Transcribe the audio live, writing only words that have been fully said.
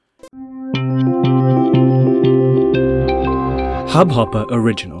Hubhopper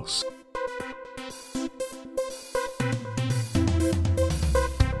Originals.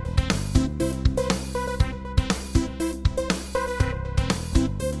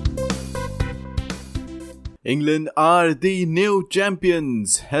 England are the new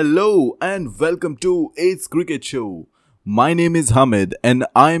champions. Hello and welcome to Ace Cricket Show. My name is Hamid and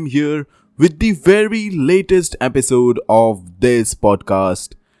I am here with the very latest episode of this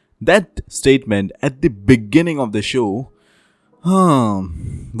podcast. That statement at the beginning of the show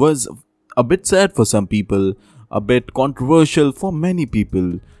was a bit sad for some people, a bit controversial for many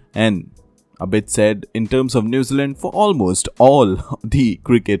people, and a bit sad in terms of New Zealand for almost all the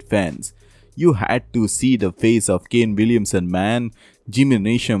cricket fans. You had to see the face of Kane Williamson, man. Jimmy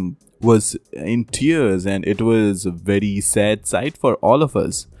Neesham was in tears and it was a very sad sight for all of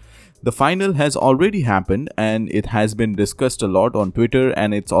us. The final has already happened and it has been discussed a lot on Twitter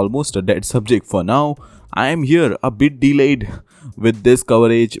and it's almost a dead subject for now. I am here a bit delayed with this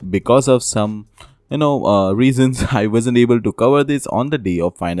coverage because of some reasons. I wasn't able to cover this on the day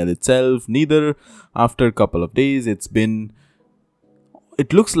of final itself, neither after a couple of days. It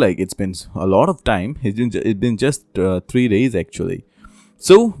looks like it's been a lot of time. It's been just 3 days actually.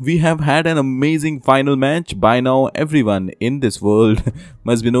 So we have had an amazing final match. By now everyone in this world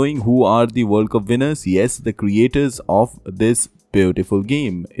must be knowing who are the World Cup winners. Yes, the creators of this beautiful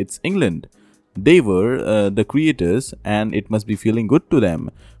game. It's England. They were the creators and it must be feeling good to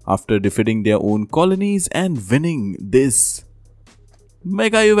them after defeating their own colonies and winning this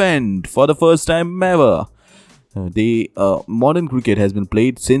mega event for the first time ever. Modern cricket has been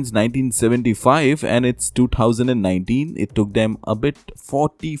played since 1975 and it's 2019. It took them a bit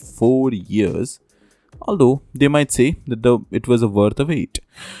 44 years. Although they might say that it was a worth of wait.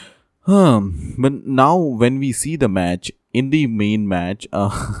 But now when we see the match, in the main match,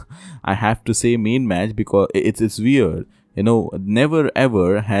 I have to say main match because it's weird. Never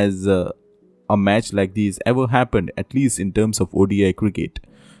ever has a match like this ever happened, at least in terms of ODI cricket.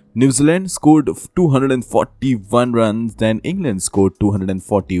 New Zealand scored 241 runs, then England scored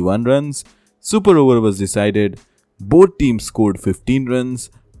 241 runs. Super over was decided. Both teams scored 15 runs.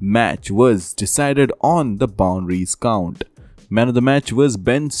 Match was decided on the boundaries count. Man of the match was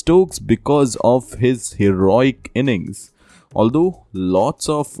Ben Stokes because of his heroic innings. Although lots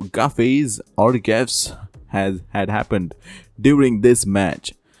of gaffes or gaffes had happened during this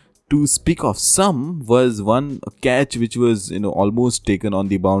match. To speak of some was one catch which was almost taken on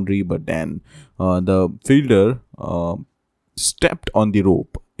the boundary, but then the fielder stepped on the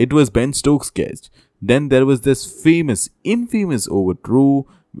rope. It was Ben Stokes' catch. Then there was this infamous overthrow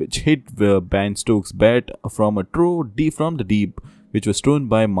which hit Ben Stokes' bat from a throw deep from the deep, which was thrown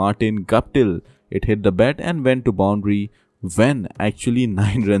by Martin Guptill. It hit the bat and went to boundary when actually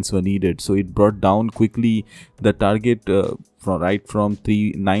 9 runs were needed. So it brought down quickly the target from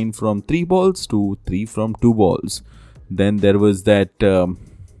 9 from 3 balls to 3 from 2 balls. Then there was that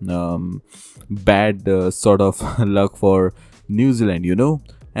bad sort of luck for New Zealand,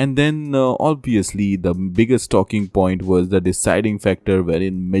 And then obviously the biggest talking point was the deciding factor,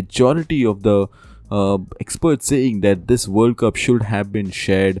 wherein majority of the experts saying that this World Cup should have been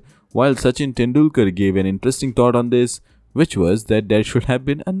shared, while Sachin Tendulkar gave an interesting thought on this, which was that there should have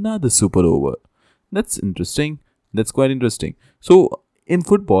been another super over. That's interesting. That's quite interesting. So in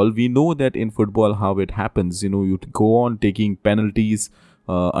football, we know that in football how it happens. You go on taking penalties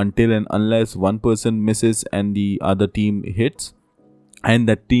until and unless one person misses and the other team hits, and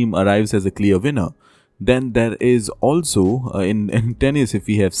that team arrives as a clear winner. Then there is also in tennis, if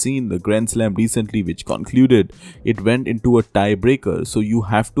we have seen the Grand Slam recently which concluded, it went into a tiebreaker. So you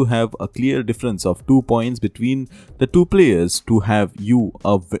have to have a clear difference of 2 points between the two players to have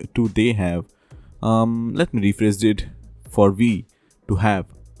they have let me rephrase it, for we to have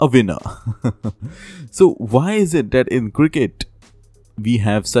a winner. So why is it that in cricket we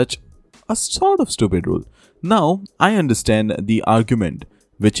have such a sort of stupid rule? Now I understand the argument,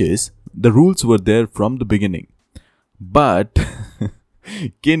 which is the rules were there from the beginning, but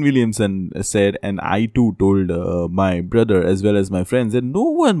Kane Williamson said, and I too told my brother as well as my friends, that no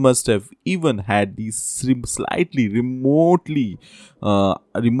one must have even had the slightly remotely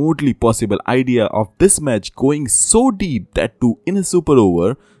possible idea of this match going so deep, that too in a super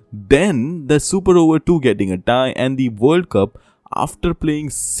over, then the super over 2 getting a tie, and the World Cup after playing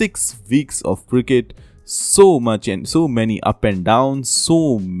 6 weeks of cricket, so much and so many up and downs,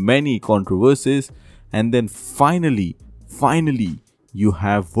 so many controversies, and then finally you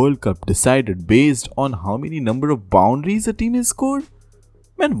have World Cup decided based on how many number of boundaries a team has scored.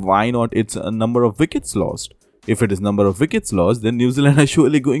 Man, why not it's a number of wickets lost? If it is number of wickets lost, then New Zealand are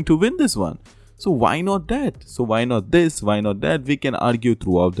surely going to win this one. So why not that? So why not this? Why not that? We can argue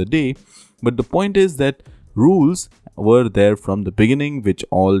throughout the day. But the point is that rules were there from the beginning, which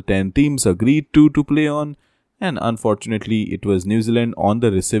all 10 teams agreed to play on. And unfortunately, it was New Zealand on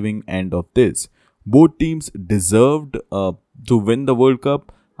the receiving end of this. Both teams deserved to win the World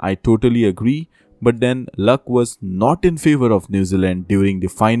Cup. I totally agree. But then luck was not in favor of New Zealand during the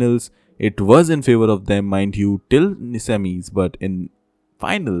finals. It was in favor of them, mind you, till semis. But in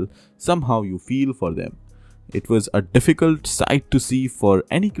final, somehow you feel for them. It was a difficult sight to see for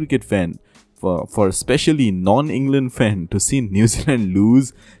any cricket fan, for especially non-England fan, to see New Zealand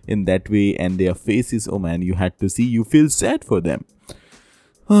lose in that way, and their faces, oh man, you had to see, you feel sad for them.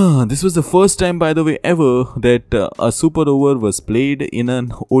 This was the first time, by the way, ever that a super over was played in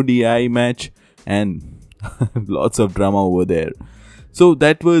an ODI match, and lots of drama over there. So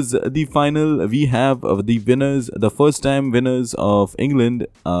that was the final. We have the winners, the first time winners of England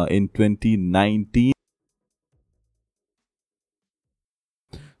in 2019.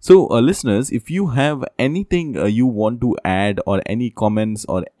 So listeners, if you have anything you want to add, or any comments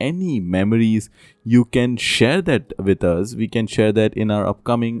or any memories, you can share that with us. We can share that in our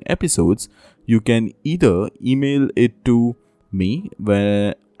upcoming episodes. You can either email it to me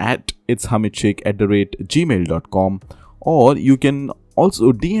at itshamidshake@gmail.com, or you can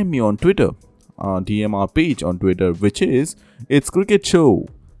also DM me on Twitter, DM our page on Twitter, which is It's Cricket Show.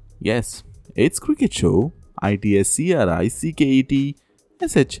 Yes, It's Cricket Show, ITSCRICKETSHOW.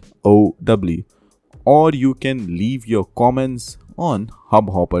 Or you can leave your comments on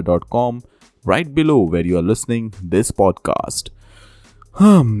hubhopper.com right below where you are listening this podcast.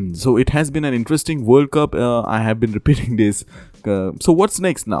 So it has been an interesting World Cup. I have been repeating this. So what's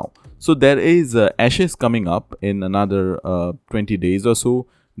next now? So there is Ashes coming up in another 20 days or so.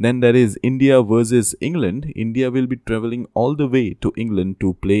 Then there is India versus England. India will be traveling all the way to England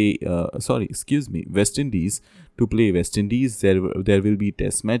to play, West Indies to play West Indies. There will be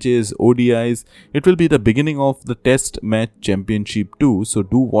test matches, ODIs. It will be the beginning of the test match championship too. So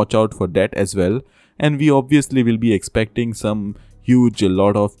do watch out for that as well. And we obviously will be expecting some huge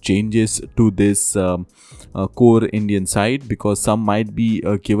lot of changes to this core Indian side, because some might be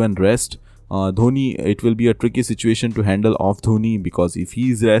given rest. Dhoni, it will be a tricky situation to handle off Dhoni, because if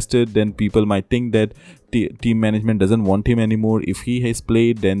he is rested, then people might think that team management doesn't want him anymore. If he has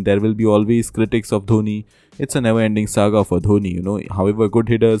played, then there will be always critics of Dhoni. It's a never-ending saga for Dhoni, you know. However good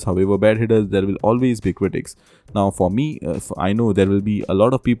hitters, however bad hitters, there will always be critics. Now for me, I know there will be a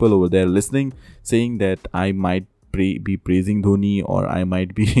lot of people over there listening saying that I might be praising Dhoni, or I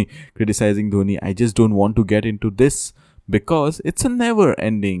might be criticizing Dhoni. I just don't want to get into this, because it's a never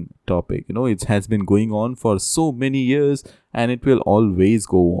ending topic. You know, it has been going on for so many years, and it will always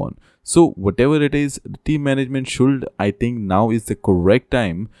go on. So whatever it is, the team management should, I think now is the correct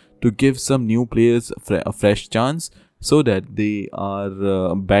time to give some new players a fresh chance, so that they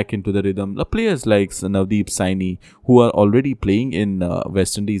are back into the rhythm. The players like Navdeep Saini, who are already playing in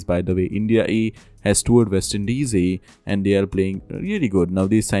West Indies, by the way. India A has toured West Indies A, and they are playing really good.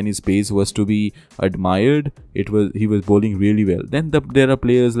 Navdeep Saini's pace was to be admired. He was bowling really well. Then there are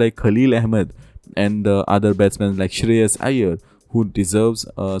players like Khalil Ahmed and other batsmen like Shreyas Iyer, who deserves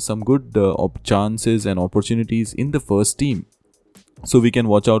some good chances and opportunities in the first team. So we can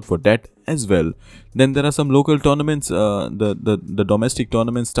watch out for that as well. Then there are some local tournaments, the domestic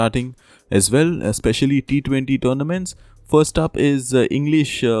tournaments starting as well, especially T20 tournaments. First up is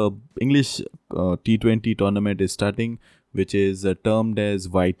English T20 tournament is starting, which is termed as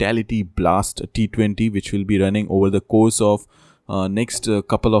Vitality Blast T20, which will be running over the course of next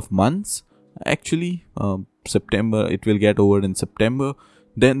couple of months. Actually, September, it will get over in September.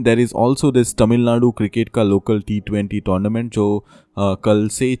 Then there is also this Tamil Nadu cricket का local T20 tournament, जो कल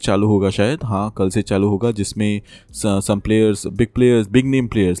से चालू होगा शायद. हाँ, कल से चालू होगा, जिसमें some players, big name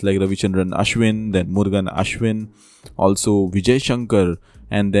players like Ravichandran Ashwin, then Murugan Ashwin, also Vijay Shankar,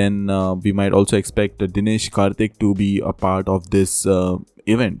 and then we might also expect Dinesh Karthik to be a part of this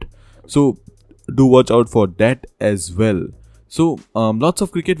event. So do watch out for that as well. So lots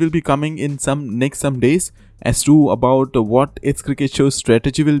of cricket will be coming in some days. As to about what It's Cricket Show's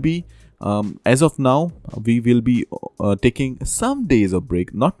strategy will be, as of now, we will be taking some days of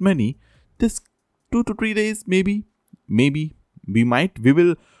break, not many, this 2 to 3 days, maybe, we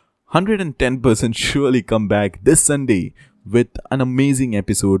will 110% surely come back this Sunday with an amazing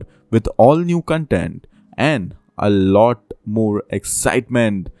episode with all new content and a lot more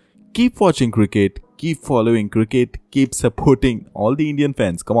excitement. Keep watching cricket, keep following cricket, keep supporting all the Indian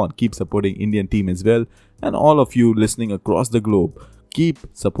fans. Come on, keep supporting Indian team as well. And all of you listening across the globe, keep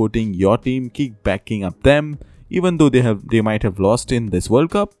supporting your team, keep backing up them. even though they might have lost in this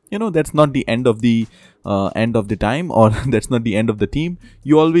World Cup, that's not the end of the time, or that's not the end of the team.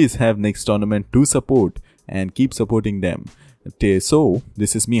 You always have next tournament to support and keep supporting them. Okay, so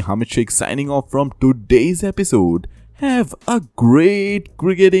this is me, Hamid Sheikh, signing off from today's episode. Have a great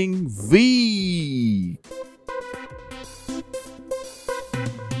cricketing week.